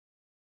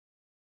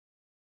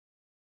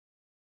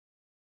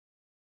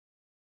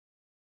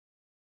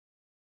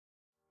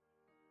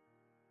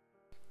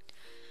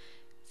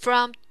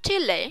From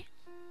Chile,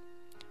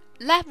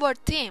 Lifeware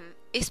team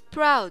is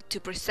proud to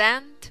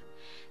present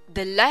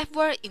the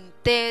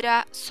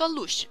LifewareIntegra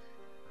solution.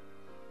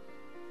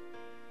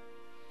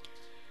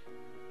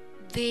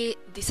 The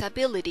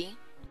disability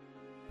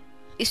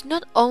is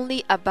not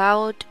only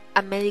about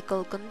a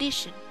medical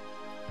condition,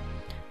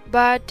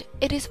 but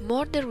it is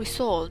more the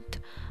result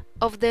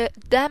of the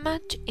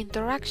damaged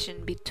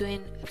interaction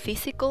between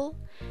physical,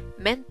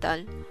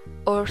 mental,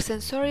 or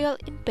sensorial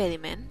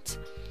impediments,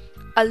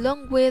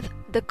 along with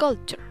the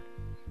culture,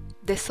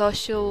 the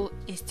social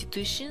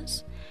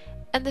institutions,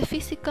 and the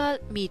physical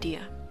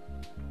media.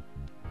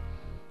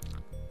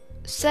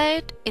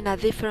 Said in a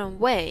different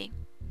way,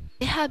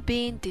 they have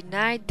been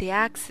denied the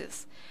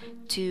access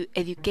to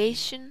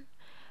education,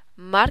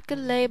 market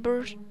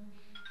labor,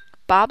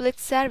 public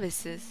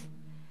services,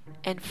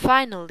 and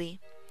finally,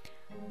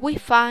 we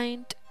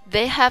find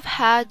they have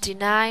had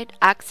denied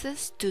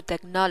access to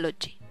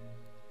technology.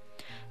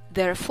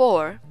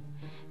 Therefore,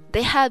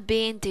 they have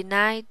been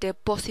denied the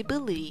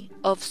possibility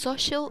of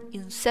social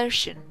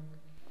insertion.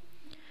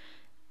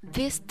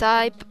 This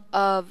type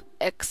of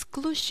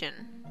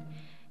exclusion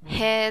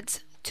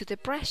heads to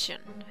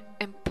depression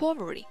and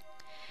poverty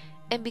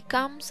and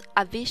becomes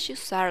a vicious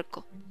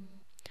circle.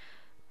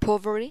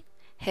 Poverty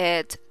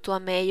heads to a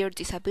major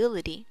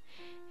disability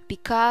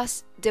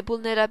because the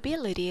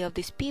vulnerability of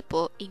these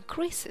people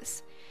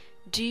increases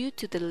due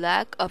to the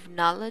lack of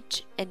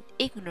knowledge and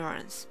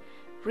ignorance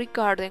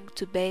regarding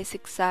to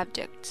basic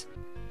subjects.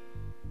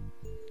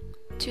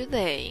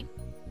 Today,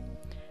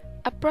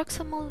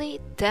 approximately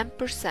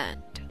 10%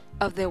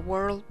 of the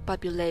world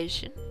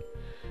population,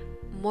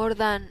 more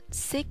than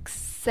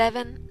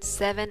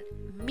 677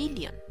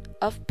 million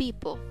of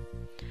people,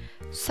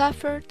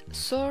 suffered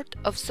sort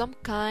of some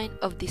kind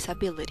of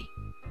disability.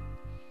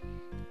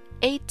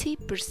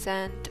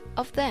 80%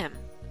 of them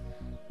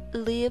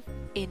live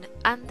in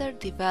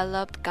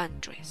underdeveloped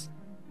countries.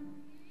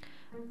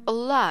 A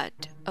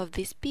lot of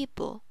these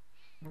people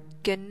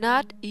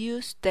cannot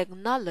use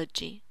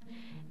technology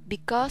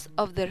because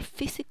of their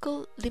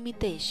physical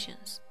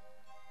limitations,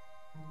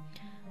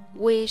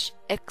 which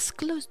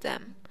excludes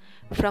them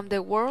from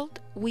the world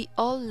we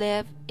all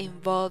live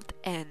involved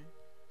in.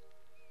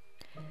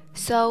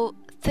 So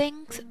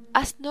things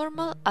as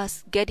normal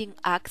as getting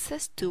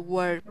access to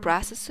word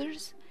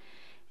processors,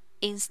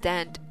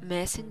 instant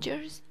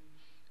messengers,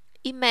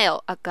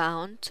 email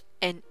accounts,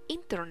 and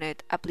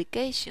internet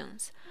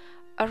applications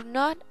are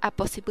not a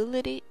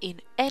possibility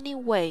in any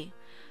way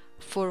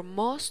for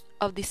most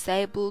of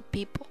disabled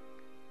people.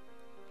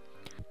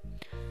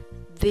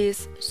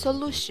 This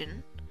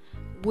solution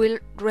will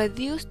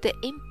reduce the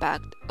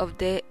impact of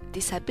the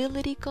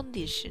disability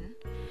condition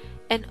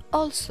and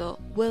also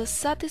will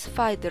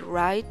satisfy the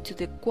right to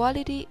the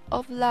quality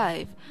of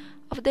life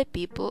of the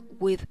people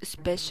with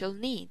special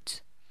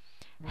needs,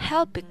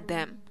 helping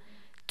them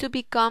to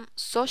become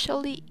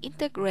socially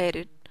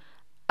integrated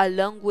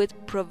along with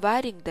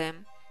providing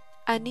them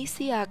an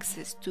easy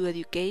access to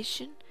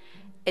education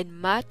and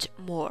much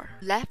more.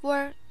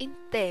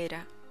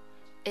 LifewareIntegra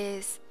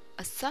is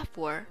a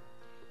software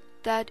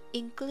that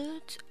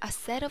includes a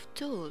set of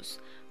tools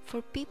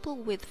for people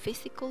with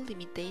physical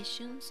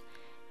limitations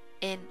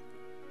and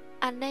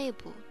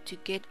unable to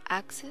get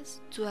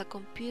access to a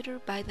computer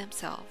by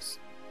themselves.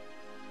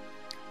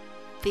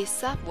 This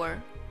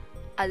software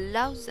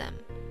allows them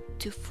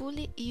to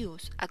fully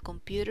use a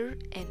computer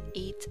and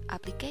its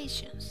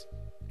applications.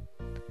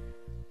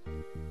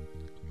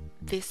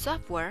 This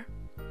software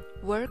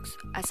works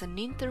as an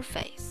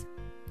interface,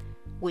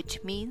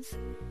 which means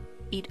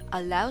it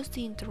allows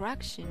the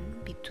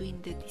interaction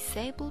between the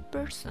disabled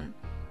person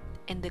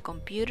and the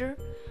computer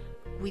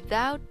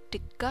without the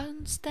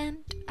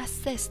constant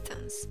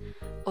assistance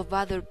of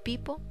other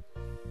people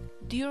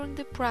during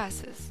the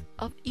process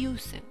of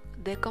using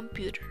the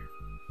computer.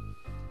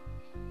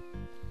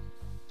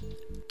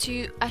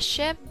 To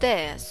achieve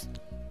this,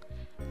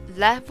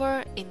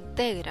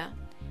 LifewareIntegra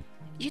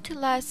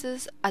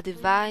utilizes a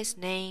device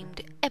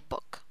named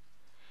Epoch,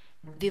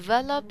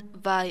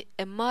 developed by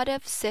a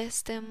Emotive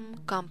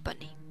System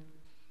company.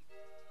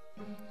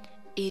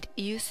 It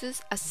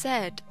uses a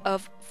set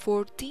of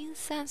 14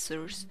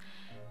 sensors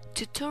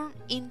to turn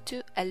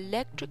into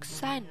electric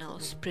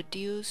signals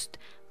produced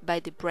by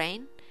the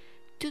brain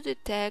to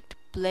detect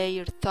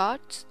player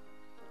thoughts,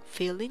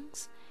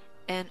 feelings,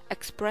 and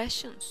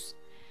expressions,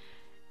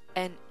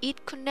 and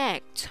it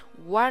connects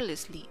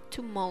wirelessly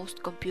to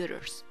most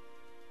computers.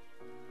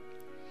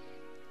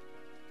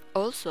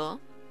 Also,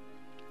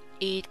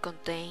 it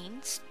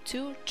contains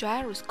 2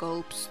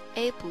 gyroscopes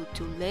able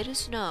to let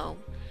us know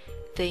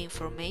the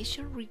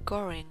information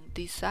regarding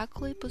the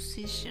exact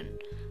position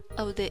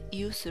of the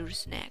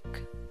user's neck.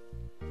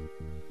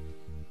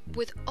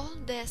 With all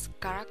these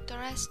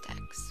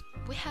characteristics,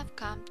 we have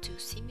come to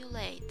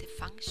simulate the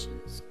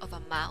functions of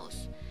a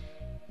mouse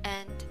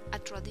and a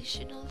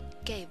traditional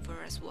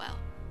keyboard as well,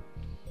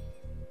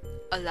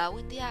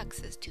 allowing the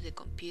access to the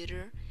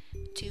computer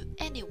to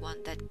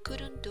anyone that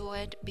couldn't do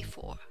it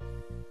before.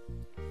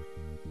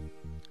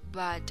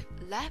 But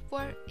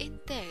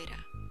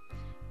LifewareIntegra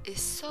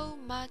is so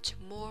much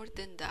more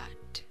than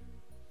that.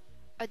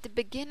 At the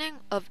beginning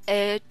of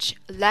each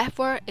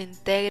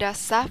LifewareIntegra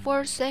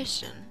software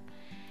session,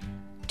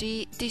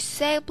 the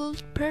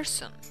disabled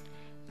person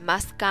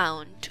must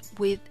count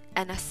with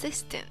an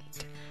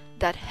assistant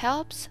that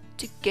helps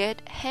to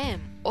get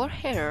him or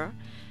her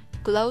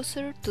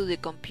closer to the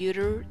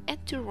computer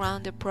and to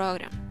run the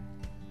program.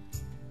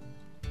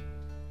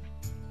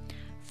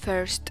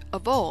 First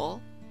of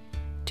all,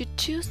 to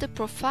choose the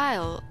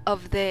profile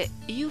of the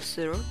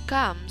user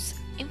comes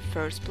in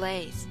first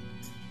place.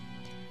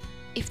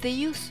 If the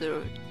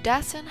user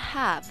doesn't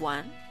have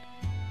one,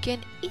 can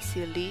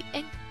easily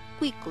and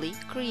quickly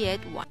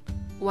create one.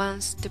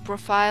 Once the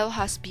profile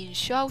has been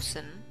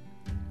chosen,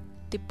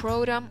 the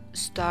program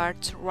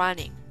starts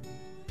running.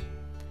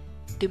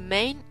 The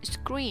main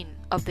screen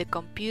of the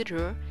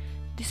computer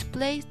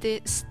displays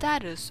the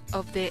status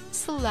of the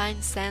saline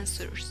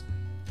sensors,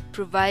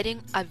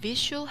 providing a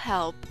visual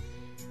help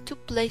to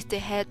place the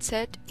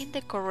headset in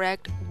the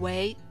correct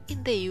way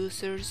in the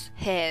user's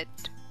head.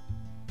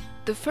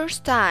 The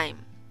first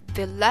time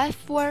the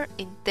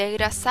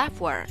LifewareIntegra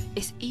software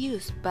is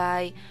used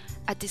by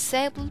a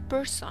disabled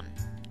person,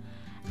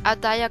 a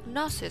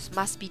diagnosis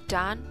must be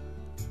done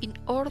in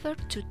order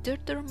to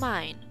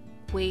determine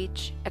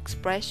which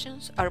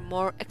expressions are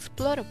more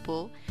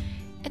exploitable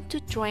and to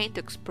train the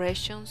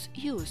expressions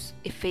used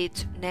if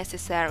it's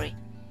necessary,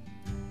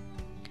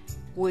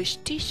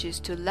 which teaches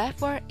to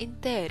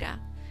LifewareIntegra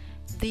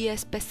the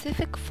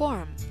specific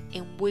form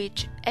in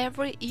which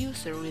every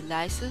user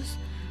realizes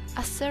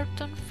a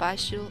certain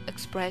facial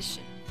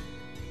expression.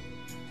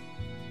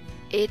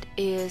 It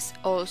is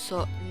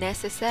also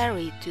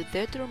necessary to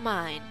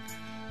determine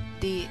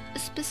the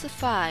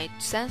specified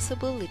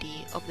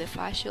sensibility of the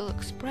facial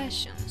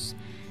expressions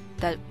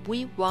that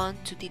we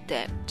want to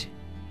detect,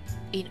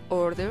 in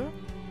order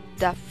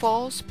that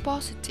false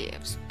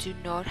positives do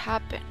not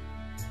happen,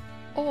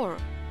 or,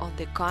 on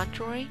the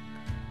contrary,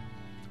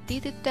 the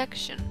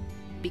detection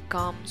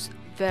becomes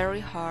very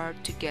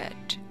hard to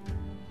get.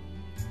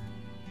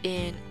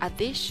 In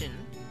addition,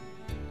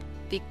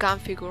 the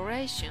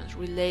configurations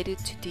related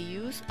to the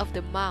use of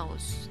the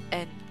mouse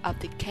and of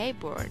the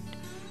keyboard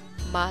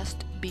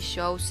must be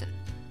chosen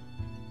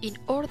in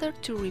order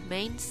to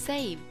remain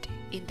saved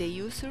in the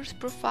user's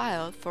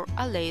profile for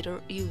a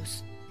later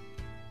use.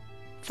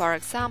 For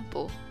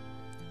example,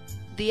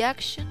 the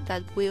action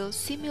that will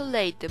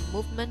simulate the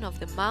movement of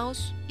the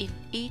mouse in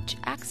each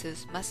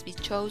axis must be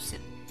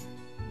chosen,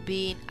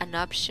 being an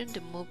option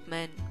the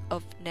movement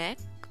of neck,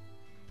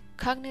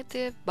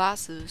 cognitive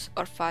bosses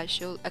or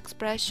facial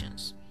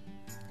expressions,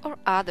 or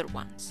other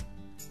ones.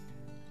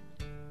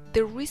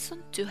 The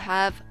reason to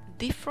have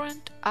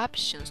different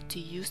options to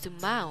use the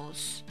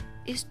mouse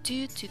is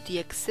due to the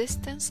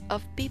existence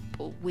of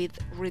people with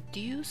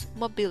reduced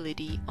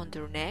mobility on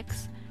their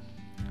necks,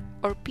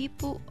 or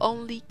people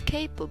only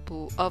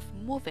capable of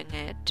moving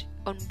it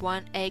on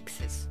one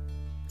axis,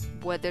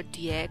 whether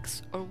the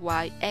X or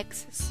Y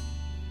axis,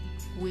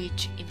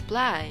 which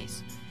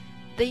implies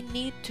they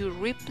need to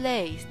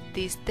replace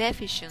this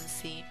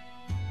deficiency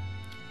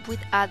with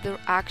other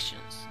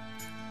actions.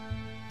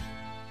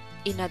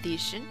 In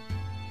addition,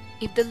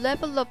 if the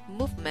level of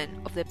movement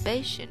of the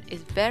patient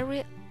is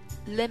very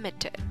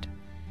limited,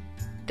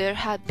 there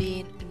have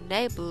been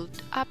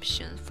enabled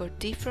options for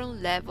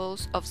different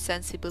levels of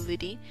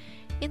sensibility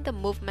in the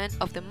movement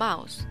of the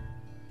mouse,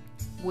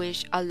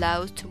 which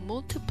allows to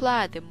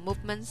multiply the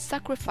movement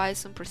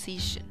sacrificing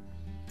precision,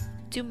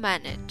 to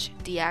manage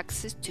the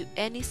access to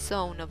any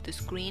zone of the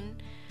screen,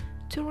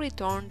 to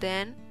return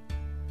then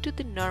to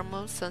the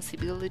normal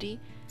sensibility,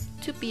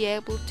 to be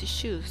able to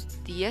choose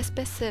the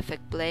specific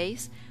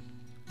place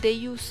the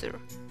user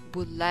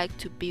would like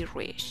to be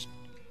reached.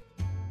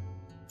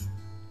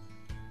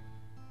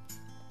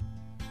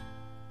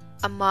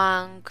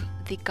 Among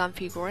the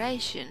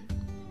configuration,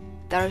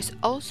 there is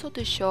also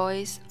the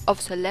choice of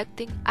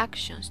selecting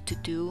actions to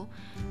do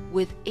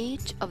with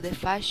each of the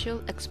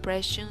facial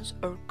expressions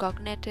or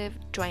cognitive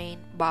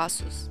trained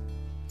bosses.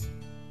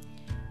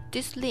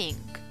 This link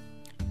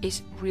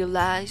is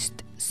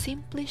realized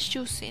simply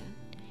choosing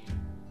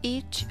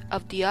each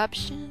of the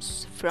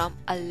options from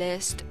a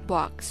list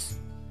box.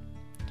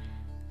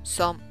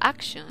 Some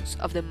actions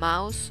of the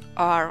mouse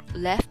are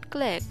left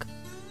click,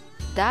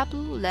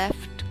 double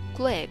left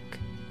click,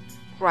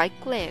 right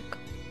click,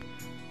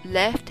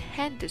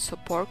 left-handed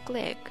support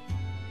click,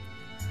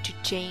 to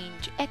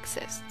change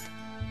access,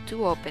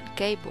 to open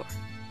keyboard,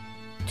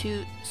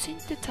 to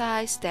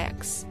synthesize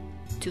text,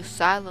 to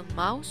silent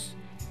mouse,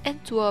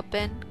 and to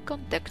open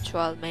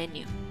contextual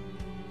menu.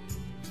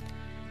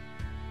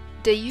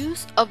 The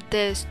use of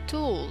this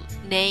tool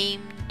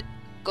named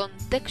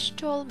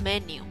contextual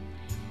menu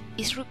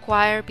is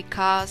required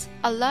because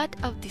a lot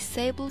of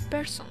disabled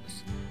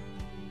persons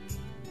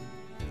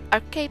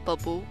are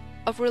capable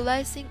of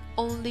realizing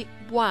only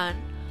one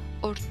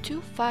or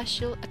two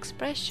facial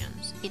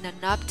expressions in an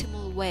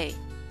optimal way.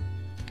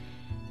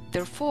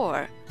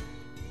 Therefore,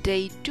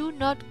 they do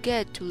not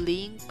get to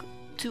link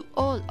to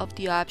all of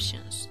the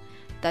options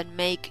that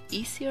make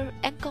easier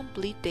and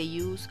complete the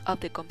use of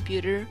the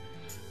computer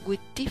with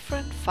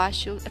different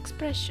facial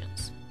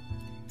expressions.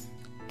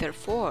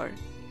 Therefore,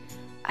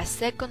 a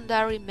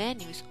secondary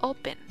menu is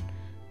open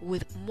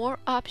with more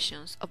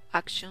options of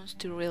actions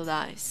to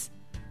realize,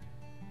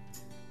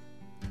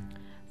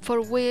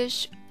 for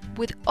which,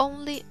 with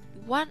only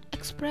one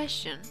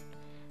expression,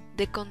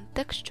 the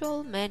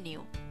contextual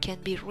menu can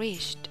be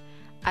reached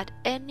at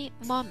any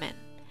moment,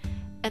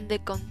 and the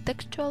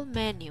contextual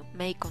menu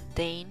may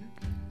contain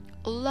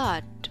a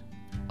lot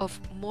of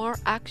more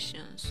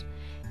actions.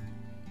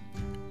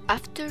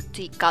 After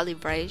the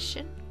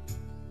calibration,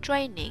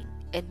 training,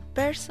 and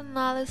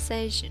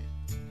personalization,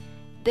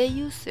 the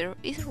user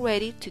is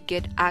ready to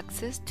get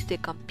access to the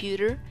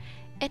computer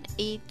and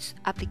its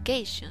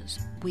applications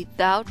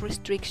without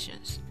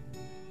restrictions,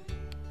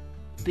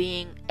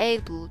 being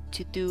able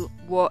to do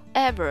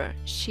whatever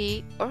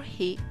she or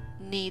he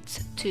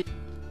needs to.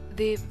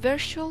 The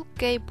virtual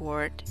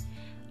keyboard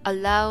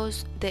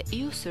allows the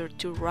user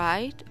to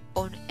write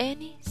on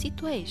any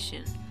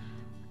situation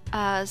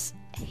as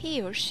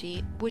he or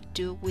she would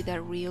do with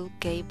a real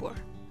keyboard.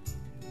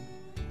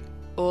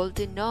 All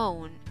the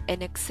known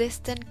and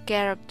existent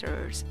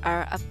characters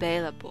are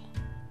available.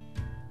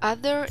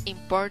 Other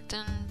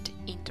important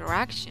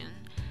interaction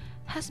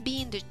has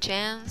been the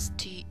chance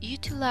to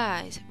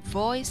utilize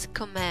voice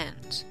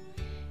commands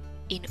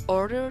in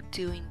order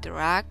to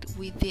interact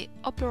with the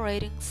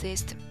operating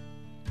system,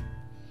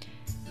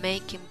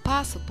 making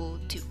possible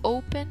to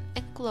open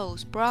and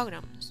close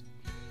programs,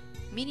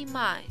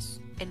 minimize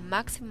and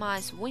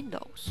maximize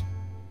windows,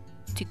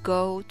 to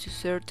go to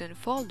certain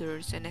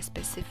folders in a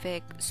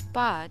specific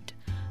spot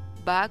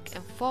back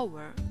and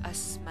forward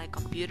as my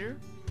computer.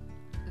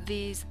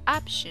 This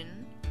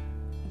option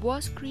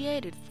was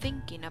created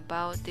thinking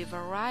about the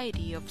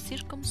variety of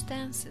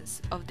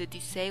circumstances of the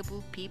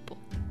disabled people.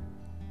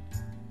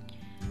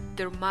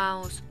 Their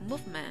mouse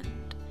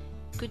movement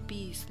could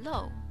be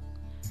slow,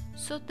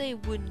 so they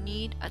would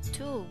need a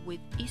tool with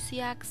easy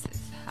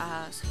access,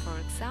 as, for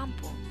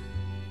example,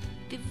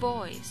 the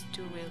voice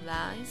to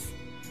realize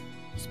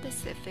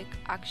specific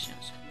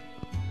actions.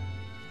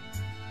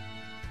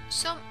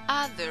 Some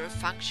other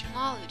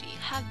functionality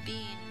have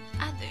been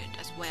added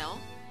as well,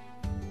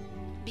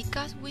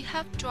 because we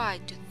have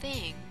tried to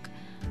think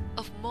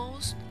of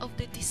most of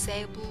the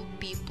disabled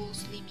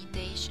people's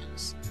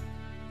limitations.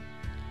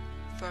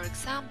 For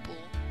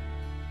example,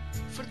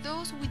 for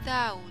those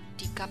without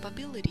the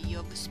capability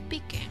of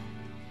speaking,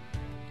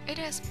 it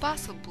is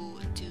possible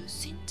to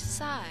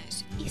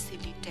synthesize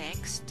easily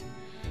text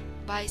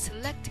by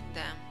selecting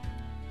them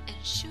and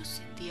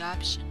choosing the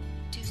option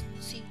to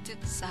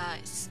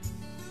synthesize.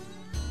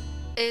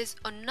 Is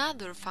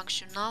another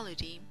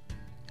functionality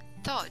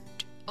thought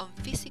on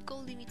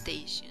physical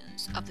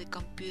limitations of the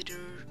computer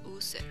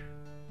user.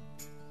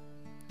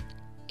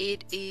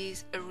 It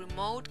is a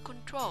remote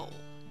control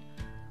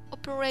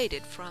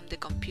operated from the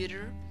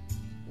computer,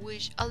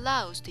 which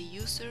allows the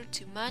user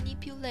to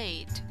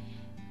manipulate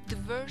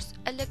diverse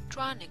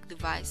electronic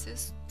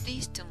devices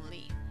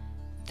distantly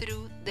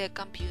through the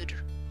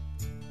computer.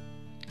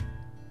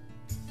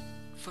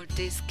 For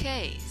this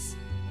case,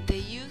 the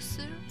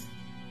user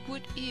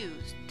would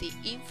use the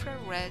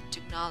infrared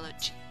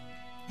technology.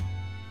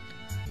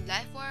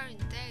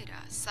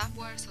 LifewareIntegra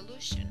software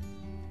solution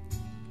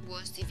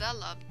was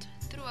developed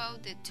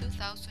throughout the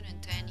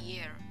 2010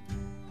 year,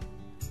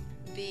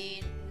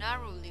 being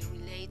narrowly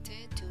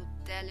related to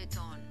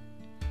Teleton,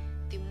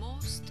 the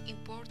most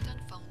important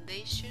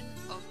foundation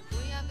of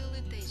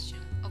rehabilitation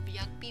of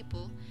young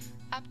people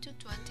up to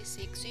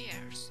 26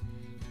 years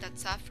that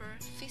suffer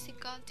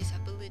physical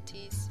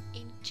disabilities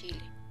in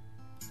Chile.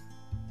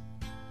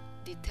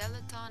 The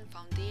Teleton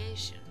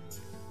Foundation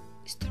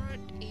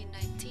started in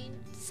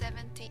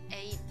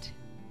 1978,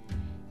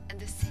 and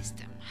the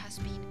system has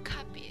been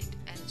copied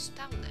and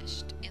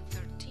established in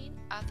 13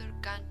 other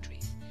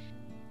countries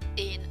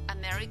in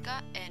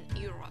America and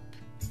Europe.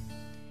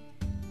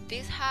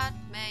 This had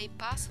made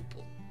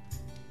possible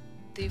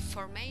the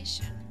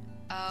formation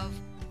of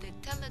the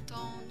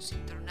Teletons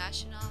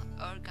International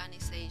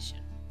Organization.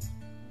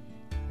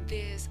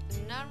 This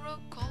narrow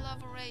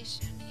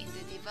collaboration in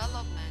the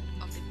development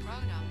of the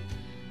program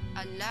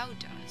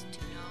allowed us to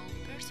know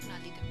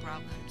personally the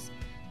problems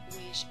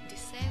which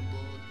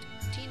disabled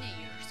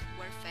teenagers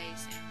were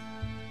facing,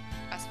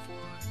 as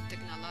for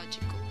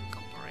technological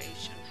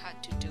incorporation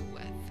had to do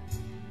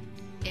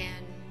with,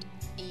 and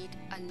it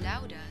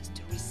allowed us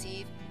to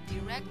receive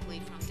directly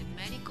from the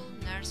medical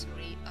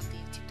nursery of the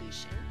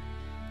institution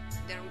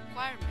the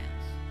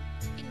requirements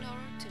in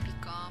order to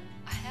become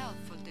a help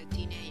for the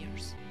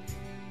teenagers.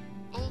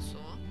 Also,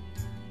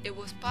 it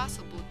was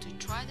possible to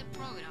try the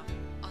program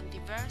on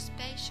diverse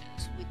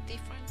patients with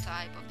different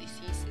types of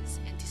diseases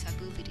and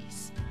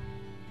disabilities,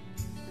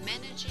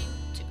 managing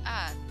to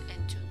add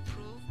and to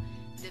improve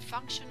the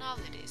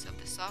functionalities of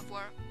the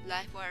software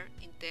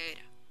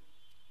LifewareIntegra.